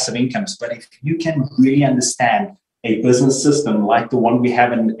of passive incomes, but if you can really understand a business system like the one we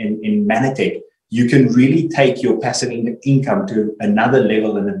have in Manatech, you can really take your passive income to another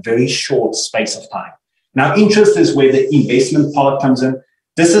level in a very short space of time. Now, interest is where the investment part comes in.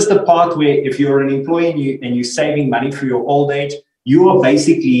 This is the part where if you're an employee and you're saving money for your old age, you are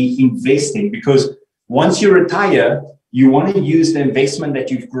basically investing, because once you retire, you want to use the investment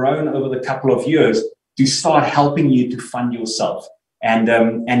that you've grown over the couple of years to start helping you to fund yourself. And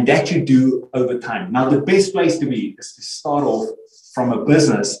that you do over time. Now, the best place to be is to start off from a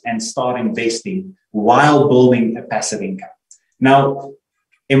business and start investing while building a passive income. Now,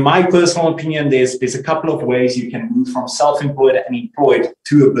 in my personal opinion, there's a couple of ways you can move from self-employed and employed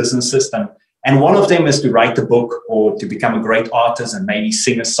to a business system. And one of them is to write a book or to become a great artist and maybe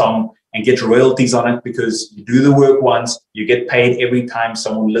sing a song and get royalties on it, because you do the work once, you get paid every time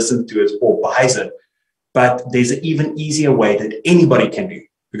someone listens to it or buys it. But there's an even easier way that anybody can do,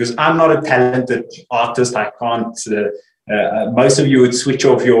 because I'm not a talented artist. I can't, most of you would switch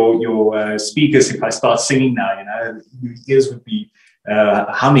off your speakers if I start singing now, your ears would be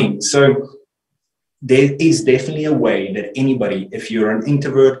humming. So there is definitely a way that anybody, if you're an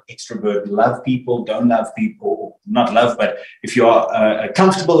introvert, extrovert, love people, don't love people, not love, but if you are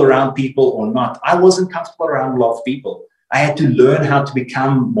comfortable around people or not. I wasn't comfortable around a lot of people. I had to learn how to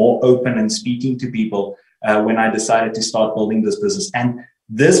become more open and speaking to people when I decided to start building this business. And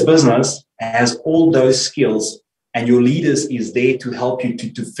this business has all those skills, and your leaders is there to help you to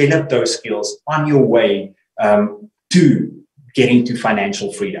develop those skills on your way to getting to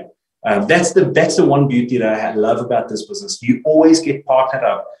financial freedom. That's the one beauty that I love about this business. You always get partnered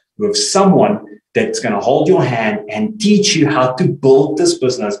up with someone that's going to hold your hand and teach you how to build this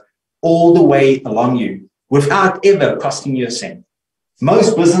business all the way along you without ever costing you a cent.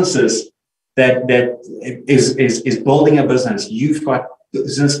 Most businesses that is building a business, you've got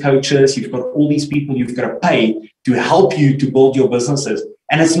business coaches, you've got all these people you've got to pay to help you to build your businesses.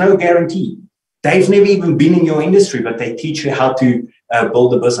 And it's no guarantee. They've never even been in your industry, but they teach you how to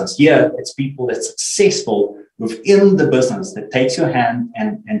build a business. Here, it's people that's successful within the business that takes your hand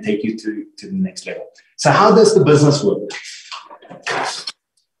and take you to the next level. So how does the business work?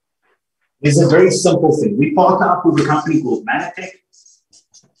 It's a very simple thing. We partner up with a company called Manatech,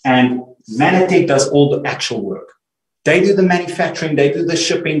 and Manatech does all the actual work. They do the manufacturing, they do the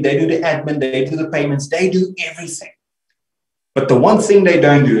shipping, they do the admin, they do the payments, they do everything. But the one thing they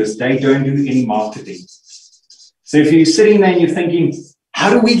don't do is they don't do any marketing. So if you're sitting there and you're thinking, how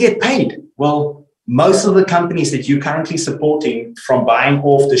do we get paid? Well, most of the companies that you're currently supporting, from buying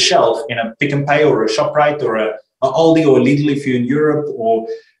off the shelf in a Pick n Pay or a ShopRite or a Aldi or Lidl if you're in Europe, or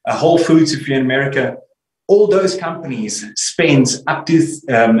a Whole Foods if you're in America, all those companies spend up to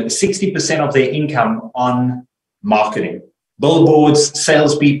 60% of their income on marketing. Billboards,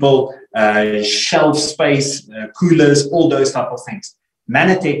 salespeople, shelf space, coolers, all those type of things.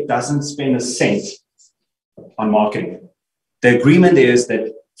 Manatech doesn't spend a cent on marketing. The agreement is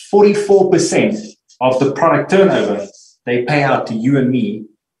that 44% of the product turnover they pay out to you and me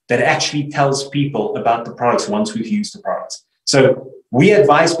that actually tells people about the products once we've used the products. So we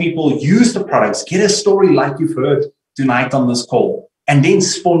advise people use the products, get a story like you've heard tonight on this call, and then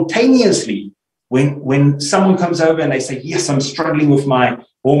spontaneously, when someone comes over and they say, yes, I'm struggling with my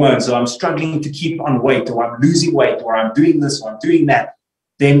hormones, or I'm struggling to keep on weight, or I'm losing weight, or I'm doing this, or I'm doing that,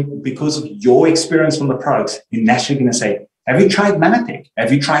 then because of your experience from the products, you're naturally going to say, have you tried Manatech?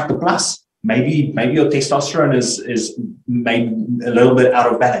 Have you tried the Plus? Maybe your testosterone is maybe a little bit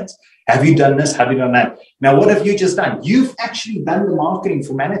out of balance. Have you done this? Have you done that? Now, what have you just done? You've actually done the marketing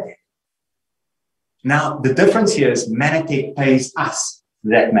for Manatech. Now, the difference here is Manatech pays us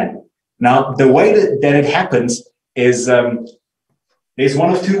that money. Now, the way that it happens is there's one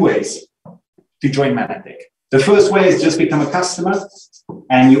of two ways to join Manatech. The first way is just become a customer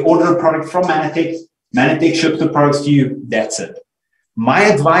and you order a product from Manatech. Manatech ships the products to you. That's it. My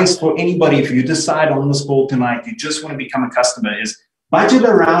advice for anybody, if you decide on this call tonight, you just want to become a customer, is budget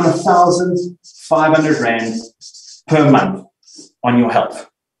around 1,500 Rand per month on your health,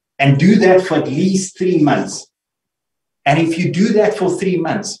 and do that for at least 3 months. And if you do that for 3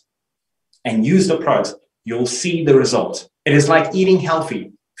 months and use the products, you'll see the results. It is like eating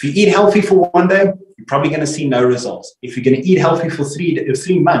healthy. If you eat healthy for 1 day, you're probably going to see no results. If you're going to eat healthy for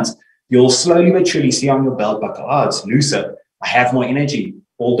 3 months, you'll slowly but surely see on your belt buckle, oh, it's looser, I have more energy,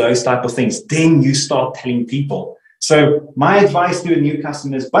 all those type of things. Then you start telling people. So my advice to a new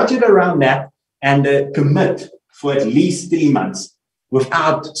customer is budget around that and commit for at least 3 months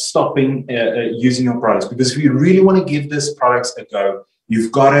without stopping using your products. Because if you really want to give this products a go,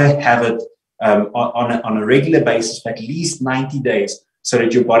 you've got to have it on a regular basis for at least 90 days so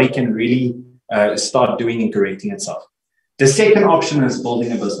that your body can really start doing and correcting itself. The second option is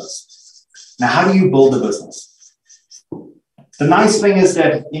building a business. Now, how do you build a business? The nice thing is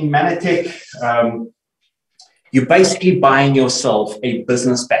that in Manatech, you're basically buying yourself a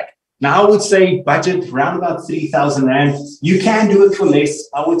business pack. Now, I would say budget around about 3,000 Rand. You can do it for less.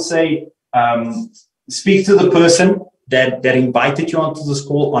 I would say speak to the person that invited you onto this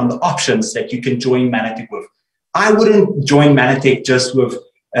call on the options that you can join Manatech with. I wouldn't join Manatech just with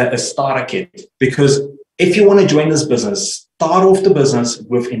a starter kit, because if you want to join this business, start off the business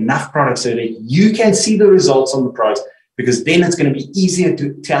with enough products so that you can see the results on the products, because then it's going to be easier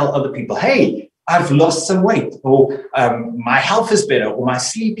to tell other people, hey, I've lost some weight, or my health is better, or my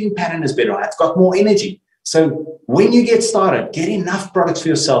sleeping pattern is better, I've got more energy. So when you get started, get enough products for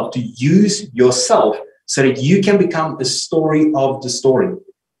yourself to use yourself so that you can become the story of the story.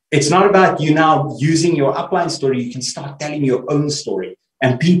 It's not about you now using your upline story. You can start telling your own story,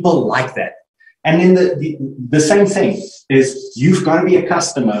 and people like that. And then the same thing is you've got to be a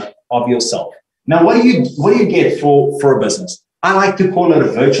customer of yourself. Now, what do you get for a business? I like to call it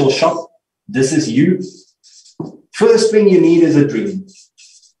a virtual shop. This is you. First thing you need is a dream.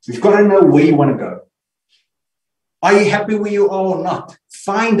 You've got to know where you want to go. Are you happy where you are or not?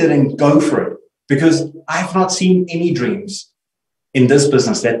 Find it and go for it. Because I've not seen any dreams in this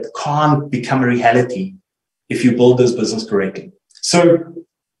business that can't become a reality if you build this business correctly. So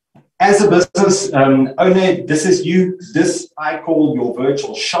as a business owner, this is you. This I call your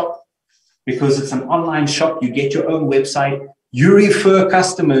virtual shop, because it's an online shop. You get your own website. You refer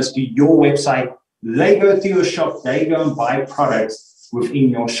customers to your website. They go to your shop. They go and buy products within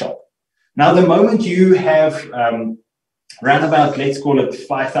your shop. Now, the moment you have around about, let's call it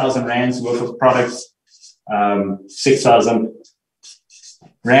 5,000 Rands worth of products, 6,000,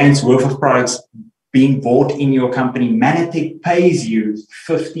 rands worth of products being bought in your company, Manatech pays you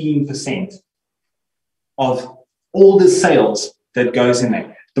 15% of all the sales that goes in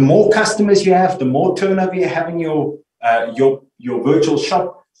there. The more customers you have, the more turnover you have in your virtual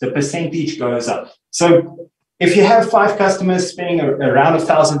shop, the percentage goes up. So if you have 5 customers spending around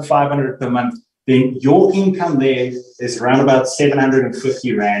 1,500 per month, then your income there is around about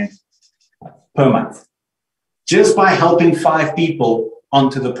 750 Rand per month, just by helping 5 people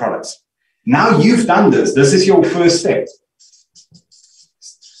onto the products. Now you've done this. This is your first step.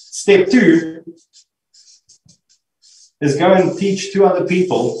 Step 2 is go and teach 2 other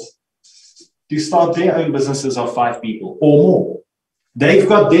people to start their own businesses of 5 people or more. They've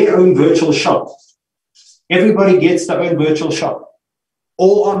got their own virtual shop. Everybody gets their own virtual shop,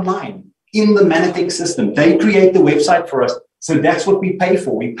 all online in the Manatech system. They create the website for us. So that's what we pay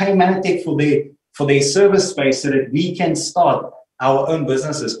for. We pay Manatech for their service space so that we can start our own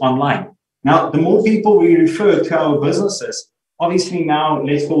businesses online. Now, the more people we refer to our businesses, obviously now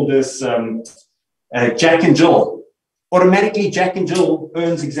let's call this Jack and Jill. Automatically, Jack and Jill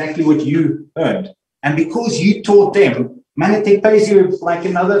earns exactly what you earned. And because you taught them, Manatech pays you like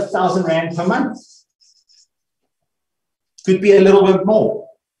another 1,000 Rand per month. Could be a little bit more.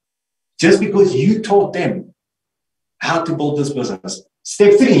 Just because you taught them how to build this business.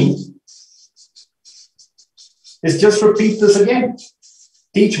 Step 3 is just repeat this again.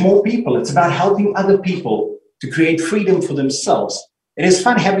 Teach more people. It's about helping other people to create freedom for themselves. It is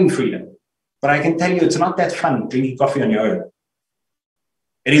fun having freedom, but I can tell you it's not that fun drinking coffee on your own.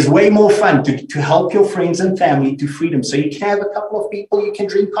 It is way more fun to help your friends and family to freedom. So you can have a couple of people you can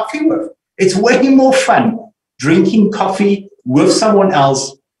drink coffee with. It's way more fun drinking coffee with someone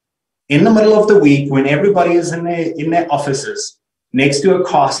else in the middle of the week when everybody is in their offices next to a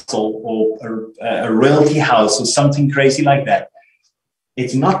castle or a royalty house or something crazy like that.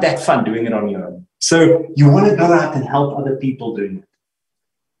 It's not that fun doing it on your own. So you want to go out and help other people doing it.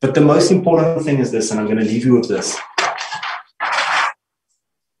 But the most important thing is this, and I'm going to leave you with this.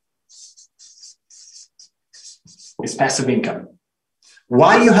 It's passive income.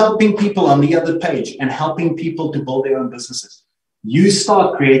 Why are you helping people on the other page and helping people to build their own businesses? You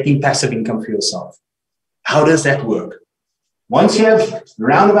start creating passive income for yourself. How does that work? Once you have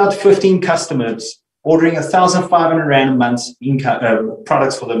around about 15 customers ordering 1,500 Rand a month income,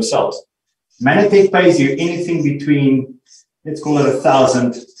 products for themselves, Manatech pays you anything between, let's call it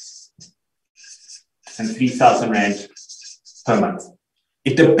 1,000 and 3,000 Rand per month.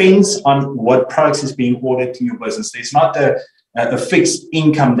 It depends on what products is being ordered in your business. There's not a fixed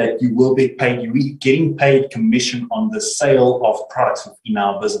income that you will be paid. You're getting paid commission on the sale of products in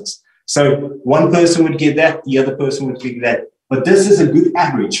our business. So one person would get that, the other person would get that. But this is a good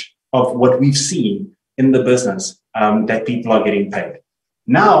average of what we've seen in the business that people are getting paid.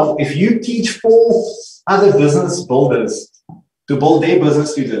 Now, if you teach 4 other business builders to build their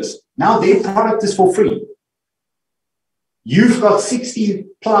business to this, now their product is for free. You've got 60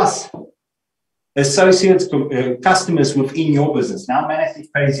 plus associates, customers within your business. Now Manatech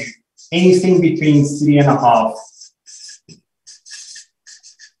pays you anything between 3.5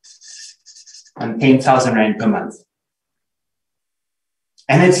 and 10,000 Rand per month.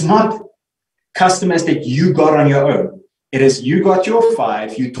 And it's not customers that you got on your own. It is you got your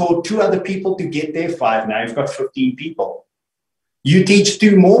 5, you taught 2 other people to get their 5, now you've got 15 people. You teach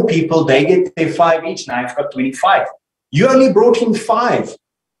 2 more people, they get their 5 each, now you've got 25. You only brought in 5.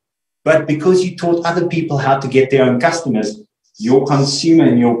 But because you taught other people how to get their own customers, your consumer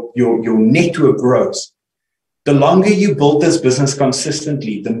and your network grows. The longer you build this business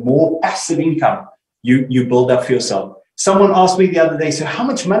consistently, the more passive income you build up for yourself. Someone asked me the other day, so how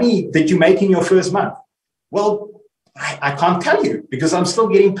much money did you make in your first month? Well, I can't tell you because I'm still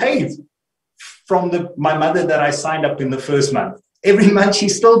getting paid from my mother that I signed up in the first month. Every month she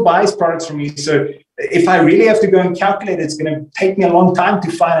still buys products from me. So if I really have to go and calculate, it's going to take me a long time to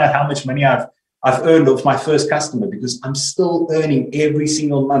find out how much money I've earned off my first customer because I'm still earning every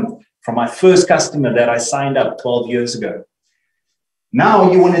single month from my first customer that I signed up 12 years ago.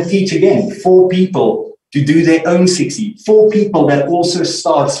 Now you want to teach again 4 people to do their own 60, 4 people that also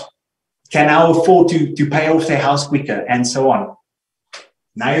can now afford to pay off their house quicker and so on.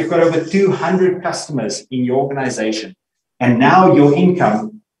 Now you've got over 200 customers in your organization. And now your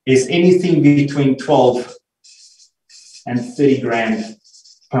income is anything between 12 and 30 grand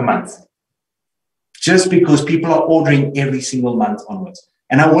per month. Just because people are ordering every single month onwards.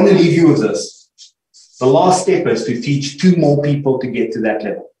 And I want to leave you with this. The last step is to teach 2 more people to get to that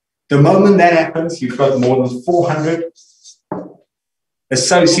level. The moment that happens, you've got more than 400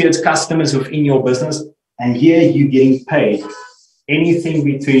 associates, customers within your business. And here you're getting paid anything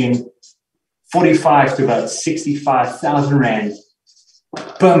between 45 to about 65,000 Rand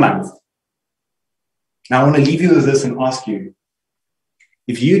per month. Now, I want to leave you with this and ask you,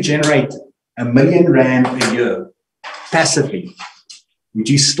 if you generate R1 million a year passively, would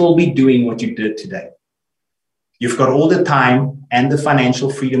you still be doing what you did today? You've got all the time and the financial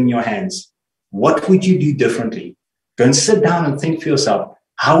freedom in your hands. What would you do differently? Go and sit down and think for yourself,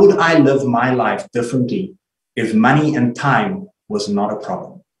 how would I live my life differently if money and time was not a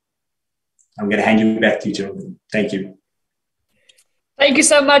problem? I'm going to hand you back to you, Geraldine. Thank you. Thank you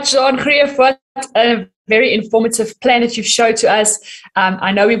so much, Jean-Christophe. What a very informative plan that you've showed to us.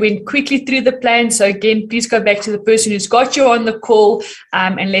 I know we went quickly through the plan. So again, please go back to the person who's got you on the call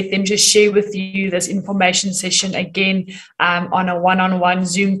and let them just share with you this information session again on a one-on-one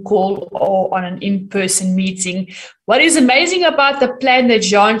Zoom call or on an in-person meeting. What is amazing about the plan that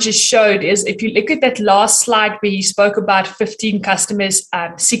Jean just showed is if you look at that last slide where he spoke about 15 customers,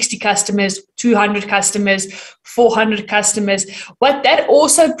 60 customers, 200 customers, 400 customers, what that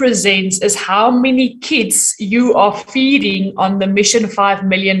also presents is how many kids you are feeding on the Mission 5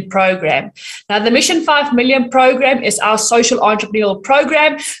 Million program. Now, the Mission 5 Million program is our social entrepreneurial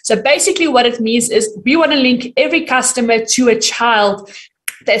program. So basically what it means is we want to link every customer to a child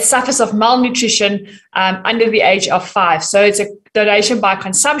that suffers of malnutrition under the age of 5. So it's a donation by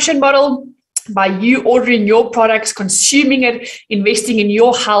consumption model. By you ordering your products, consuming it, investing in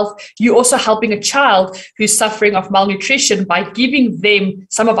your health, you're also helping a child who's suffering of malnutrition by giving them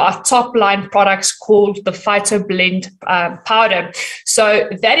some of our top line products called the Phyto Blend powder. So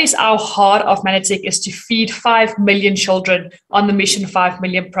that is our heart of Manatech, is to feed 5 million children on the Mission 5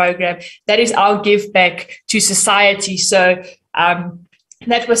 Million program. That is our give back to society. So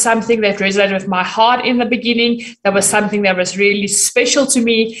that was something that resonated with my heart in the beginning. That was something that was really special to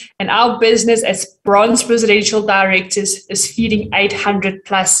me. And our business as Bronze Presidential Directors is feeding 800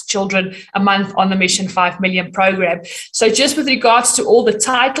 plus children a month on the Mission 5 Million program. So just with regards to all the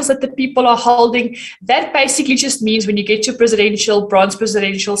titles that the people are holding, that basically just means when you get to Presidential, Bronze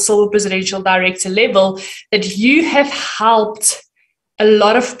Presidential, Silver Presidential Director level, that you have helped a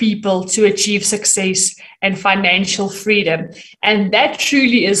lot of people to achieve success and financial freedom. And that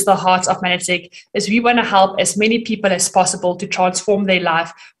truly is the heart of Manatech, is we want to help as many people as possible to transform their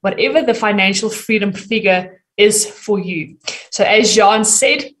life, whatever the financial freedom figure is for you. So as Jean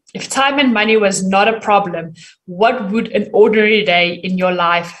said, if time and money was not a problem, what would an ordinary day in your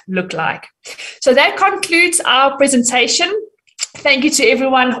life look like? So that concludes our presentation. Thank you to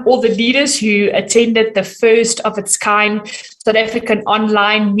everyone, all the leaders who attended the first of its kind South African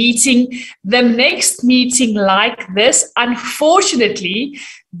online meeting. The next meeting like this, unfortunately,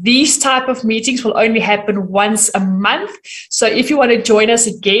 these type of meetings will only happen once a month. So if you want to join us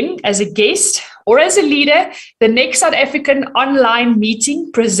again as a guest or as a leader, the next South African online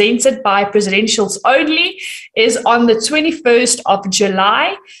meeting presented by Presidentials Only is on the 21st of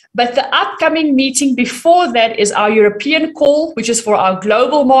July. But the upcoming meeting before that is our European call, which is for our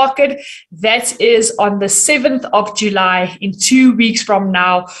global market. That is on the 7th of July in 2 weeks from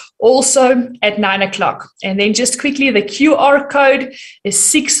now, also at 9 o'clock. And then just quickly, the QR code is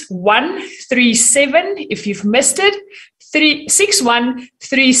 6137 if you've missed it.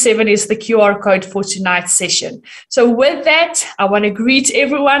 6137 is the QR code for tonight's session. So with that, I want to greet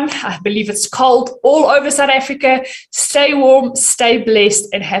everyone. I believe it's cold all over South Africa. Stay warm, stay blessed,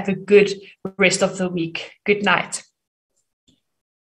 and have a good rest of the week. Good night.